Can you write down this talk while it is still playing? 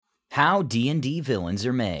How D&D Villains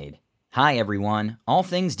Are Made. Hi everyone, All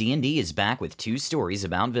Things D&D is back with 2 stories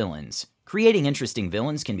about villains. Creating interesting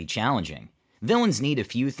villains can be challenging. Villains need a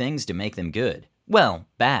few things to make them good. Well,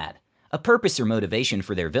 bad. A purpose or motivation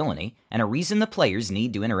for their villainy, and a reason the players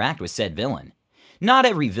need to interact with said villain. Not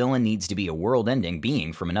every villain needs to be a world-ending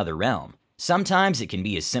being from another realm. Sometimes it can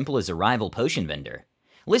be as simple as a rival potion vendor.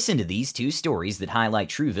 Listen to these 2 stories that highlight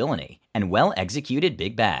true villainy and well-executed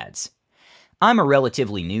big bads. I'm a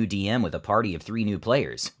relatively new DM with a party of 3 new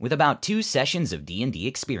players, with about 2 sessions of D&D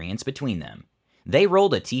experience between them. They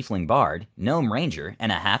rolled a Tiefling Bard, Gnome Ranger,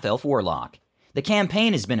 and a Half-Elf Warlock. The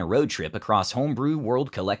campaign has been a road trip across homebrew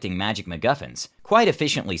world collecting magic MacGuffins, quite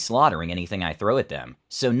efficiently slaughtering anything I throw at them,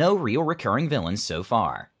 so no real recurring villains so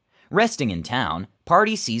far. Resting in town,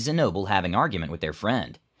 party sees a noble having argument with their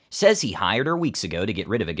friend. Says he hired her weeks ago to get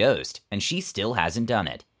rid of a ghost, and she still hasn't done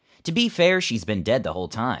it. To be fair, she's been dead the whole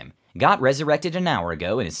time. Got resurrected an hour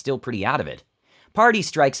ago and is still pretty out of it. Party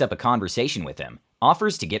strikes up a conversation with him,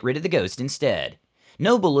 offers to get rid of the ghost instead.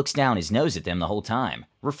 Noble looks down his nose at them the whole time,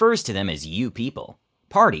 refers to them as you people.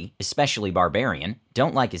 Party, especially Barbarian,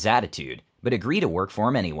 don't like his attitude, but agree to work for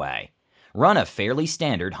him anyway. Run a fairly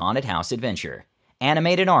standard haunted house adventure.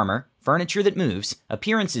 Animated armor, furniture that moves,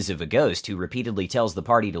 appearances of a ghost who repeatedly tells the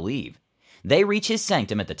party to leave. They reach his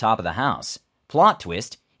sanctum at the top of the house. Plot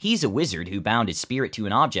twist, he's a wizard who bound his spirit to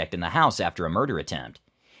an object in the house after a murder attempt.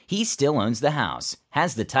 He still owns the house,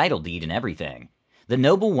 has the title deed and everything. The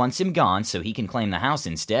noble wants him gone so he can claim the house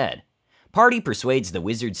instead. Party persuades the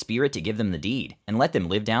wizard's spirit to give them the deed and let them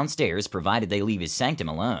live downstairs provided they leave his sanctum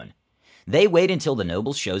alone. They wait until the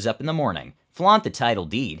noble shows up in the morning, flaunt the title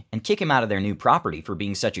deed, and kick him out of their new property for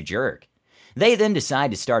being such a jerk. They then decide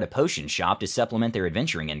to start a potion shop to supplement their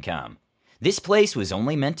adventuring income. This place was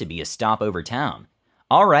only meant to be a stopover town.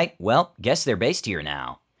 Alright, well, guess they're based here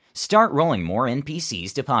now. Start rolling more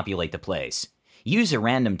NPCs to populate the place. Use a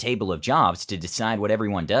random table of jobs to decide what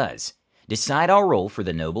everyone does. Decide I'll roll for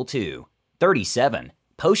the noble too. 37.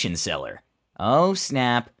 Potion Seller. Oh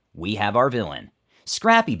snap, we have our villain.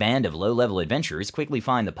 Scrappy band of low-level adventurers quickly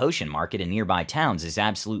find the potion market in nearby towns is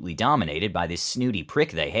absolutely dominated by this snooty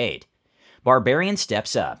prick they hate. Barbarian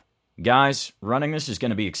steps up. Guys, running this is going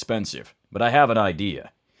to be expensive, but I have an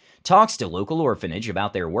idea. Talks to local orphanage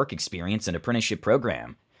about their work experience and apprenticeship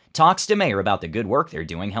program. Talks to mayor about the good work they're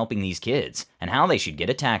doing helping these kids, and how they should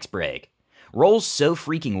get a tax break. Rolls so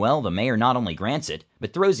freaking well the mayor not only grants it,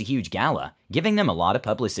 but throws a huge gala, giving them a lot of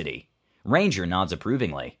publicity. Ranger nods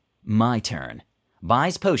approvingly. My turn.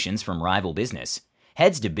 Buys potions from rival business.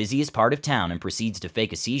 Heads to busiest part of town and proceeds to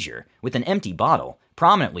fake a seizure, with an empty bottle,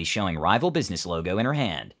 prominently showing rival business logo in her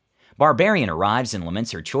hand. Barbarian arrives and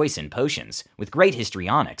laments her choice in potions, with great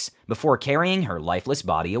histrionics, before carrying her lifeless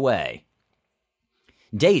body away.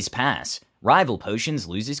 Days pass. Rival Potions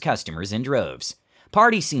loses customers in droves.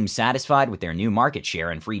 Party seems satisfied with their new market share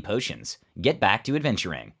and free potions. Get back to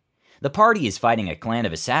adventuring. The party is fighting a clan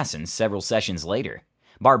of assassins several sessions later.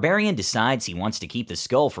 Barbarian decides he wants to keep the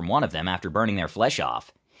skull from one of them after burning their flesh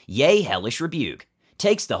off. Yay, hellish rebuke.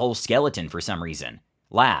 Takes the whole skeleton for some reason.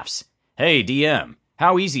 Laughs. Hey, DM.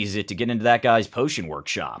 How easy is it to get into that guy's potion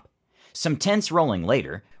workshop? Some tense rolling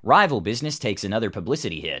later, rival business takes another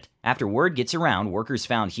publicity hit after word gets around workers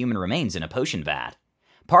found human remains in a potion vat.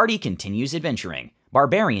 Party continues adventuring.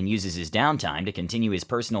 Barbarian uses his downtime to continue his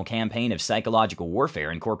personal campaign of psychological warfare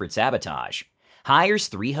and corporate sabotage. Hires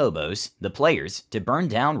 3 hobos, the players, to burn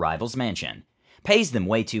down rival's mansion. Pays them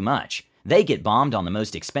way too much. They get bombed on the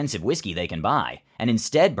most expensive whiskey they can buy, and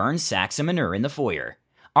instead burn sacks of manure in the foyer.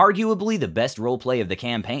 Arguably the best roleplay of the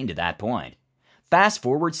campaign to that point. Fast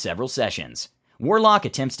forward several sessions. Warlock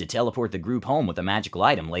attempts to teleport the group home with a magical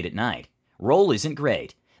item late at night. Roll isn't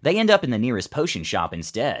great. They end up in the nearest potion shop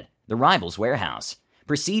instead, the rival's warehouse.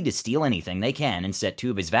 Proceed to steal anything they can and set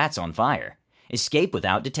 2 of his vats on fire. Escape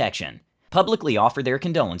without detection. Publicly offer their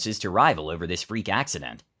condolences to rival over this freak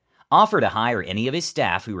accident. Offer to hire any of his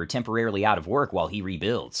staff who are temporarily out of work while he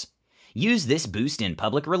rebuilds. Use this boost in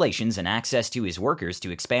public relations and access to his workers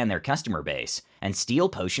to expand their customer base, and steal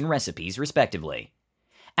potion recipes respectively.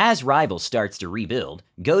 As Rival starts to rebuild,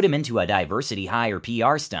 goad him into a diversity hire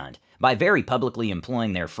PR stunt by very publicly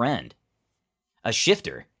employing their friend. A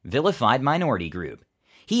shifter, vilified minority group.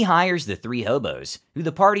 He hires the 3 hobos, who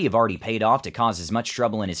the party have already paid off to cause as much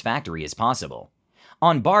trouble in his factory as possible.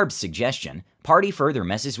 On Barb's suggestion, party further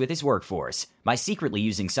messes with his workforce by secretly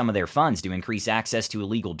using some of their funds to increase access to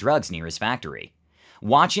illegal drugs near his factory.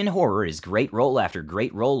 Watch in horror as great roll after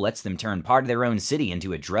great roll lets them turn part of their own city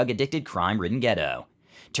into a drug-addicted, crime-ridden ghetto.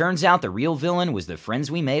 Turns out the real villain was the friends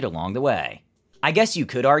we made along the way. I guess you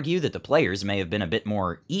could argue that the players may have been a bit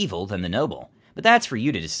more evil than the noble, but that's for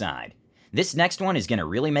you to decide. This next one is going to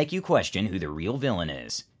really make you question who the real villain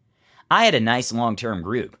is. I had a nice long-term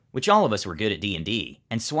group, which all of us were good at D&D,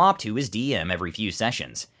 and swapped who was DM every few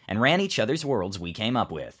sessions, and ran each other's worlds we came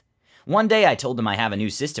up with. One day I told them I have a new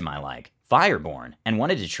system I like, Fireborn, and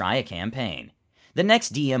wanted to try a campaign. The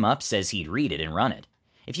next DM up says he'd read it and run it.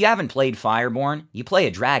 If you haven't played Fireborn, you play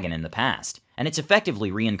a dragon in the past, and it's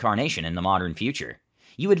effectively reincarnation in the modern future.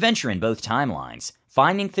 You adventure in both timelines,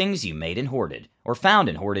 finding things you made and hoarded, or found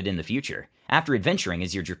and hoarded in the future, after adventuring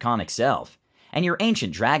as your draconic self. And your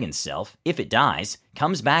ancient dragon self, if it dies,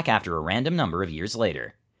 comes back after a random number of years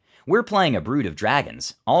later. We're playing a brood of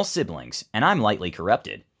dragons, all siblings, and I'm lightly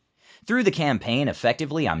corrupted. Through the campaign,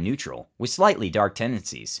 effectively I'm neutral, with slightly dark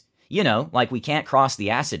tendencies. You know, like we can't cross the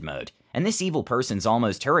acid mode, and this evil person's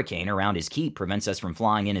almost hurricane around his keep prevents us from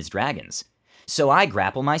flying in as dragons. So I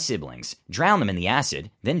grapple my siblings, drown them in the acid,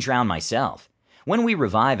 then drown myself. When we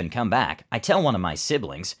revive and come back, I tell one of my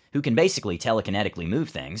siblings, who can basically telekinetically move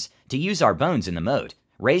things, to use our bones in the moat,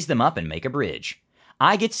 raise them up and make a bridge.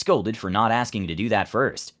 I get scolded for not asking to do that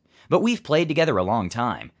first. But we've played together a long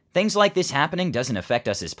time. Things like this happening doesn't affect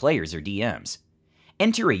us as players or DMs.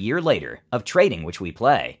 Enter a year later, of trading which we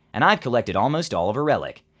play, and I've collected almost all of a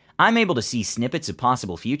relic. I'm able to see snippets of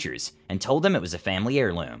possible futures, and told them it was a family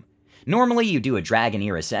heirloom. Normally you do a dragon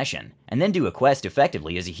era session, and then do a quest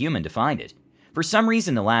effectively as a human to find it. For some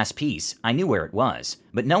reason the last piece, I knew where it was,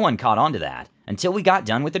 but no one caught on to that, until we got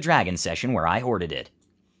done with the dragon session where I hoarded it.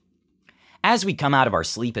 As we come out of our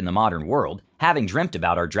sleep in the modern world, having dreamt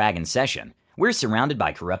about our dragon session, we're surrounded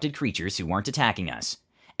by corrupted creatures who weren't attacking us.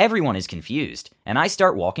 Everyone is confused, and I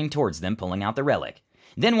start walking towards them pulling out the relic.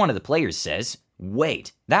 Then one of the players says,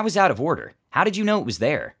 "Wait, that was out of order. How did you know it was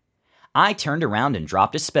there?" I turned around and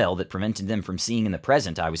dropped a spell that prevented them from seeing in the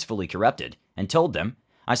present I was fully corrupted, and told them,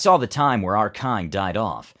 "I saw the time where our kind died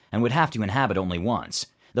off, and would have to inhabit only once,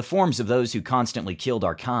 the forms of those who constantly killed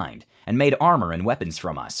our kind, and made armor and weapons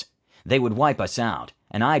from us. They would wipe us out,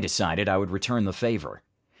 and I decided I would return the favor."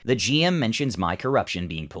 The GM mentions my corruption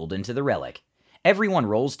being pulled into the relic. Everyone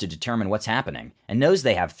rolls to determine what's happening, and knows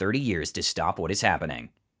they have 30 years to stop what is happening.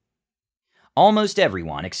 Almost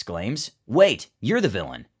everyone exclaims, "Wait, you're the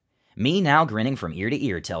villain." Me, now grinning from ear to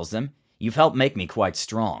ear, tells them, "You've helped make me quite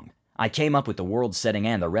strong. I came up with the world setting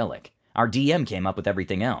and the relic. Our DM came up with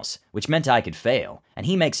everything else, which meant I could fail, and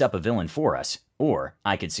he makes up a villain for us, or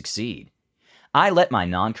I could succeed." I let my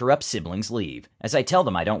non-corrupt siblings leave, as I tell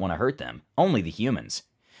them I don't want to hurt them, only the humans.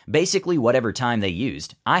 Basically, whatever time they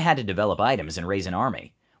used, I had to develop items and raise an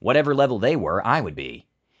army. Whatever level they were, I would be.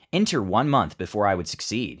 Enter 1 month before I would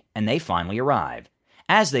succeed, and they finally arrive.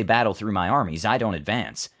 As they battle through my armies, I don't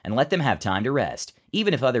advance, and let them have time to rest,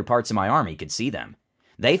 even if other parts of my army could see them.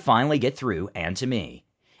 They finally get through, and to me.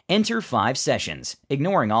 Enter 5 sessions,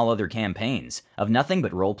 ignoring all other campaigns, of nothing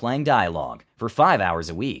but role-playing dialogue, for 5 hours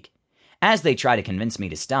a week. As they try to convince me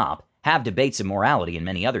to stop, have debates of morality and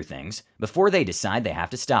many other things, before they decide they have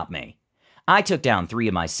to stop me. I took down 3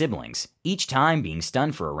 of my siblings, each time being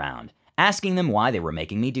stunned for a round, asking them why they were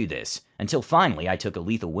making me do this, until finally I took a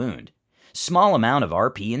lethal wound. Small amount of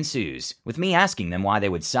RP ensues, with me asking them why they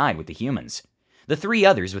would side with the humans. The 3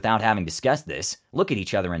 others, without having discussed this, look at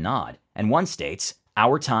each other and nod, and one states,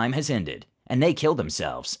 "Our time has ended," and they kill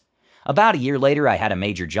themselves. About a year later, I had a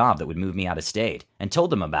major job that would move me out of state, and told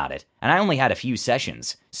them about it, and I only had a few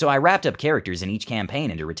sessions, so I wrapped up characters in each campaign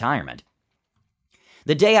into retirement.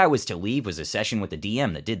 The day I was to leave was a session with the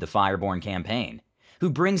DM that did the Fireborn campaign, who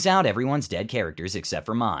brings out everyone's dead characters except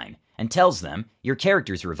for mine, and tells them, "Your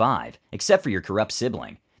characters revive, except for your corrupt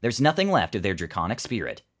sibling. There's nothing left of their draconic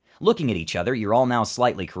spirit. Looking at each other, you're all now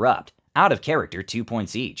slightly corrupt, out of character 2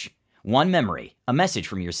 points each. 1 memory, a message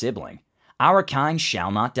from your sibling. Our kind shall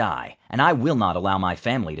not die, and I will not allow my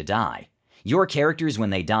family to die. Your characters, when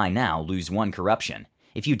they die now, lose 1 corruption.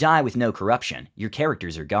 If you die with no corruption, your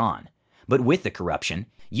characters are gone. But with the corruption,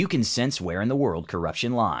 you can sense where in the world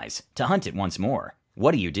corruption lies, to hunt it once more.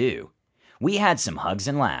 What do? We had some hugs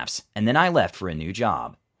and laughs, and then I left for a new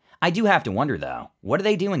job. I do have to wonder, though, what are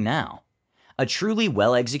they doing now? A truly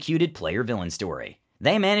well-executed player-villain story.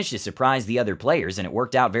 They managed to surprise the other players, and it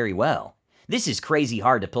worked out very well. This is crazy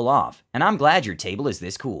hard to pull off, and I'm glad your table is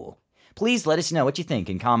this cool. Please let us know what you think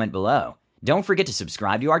and comment below. Don't forget to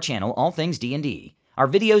subscribe to our channel, All Things D&D. Our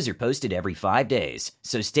videos are posted every 5 days,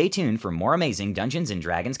 so stay tuned for more amazing Dungeons &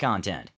 Dragons content.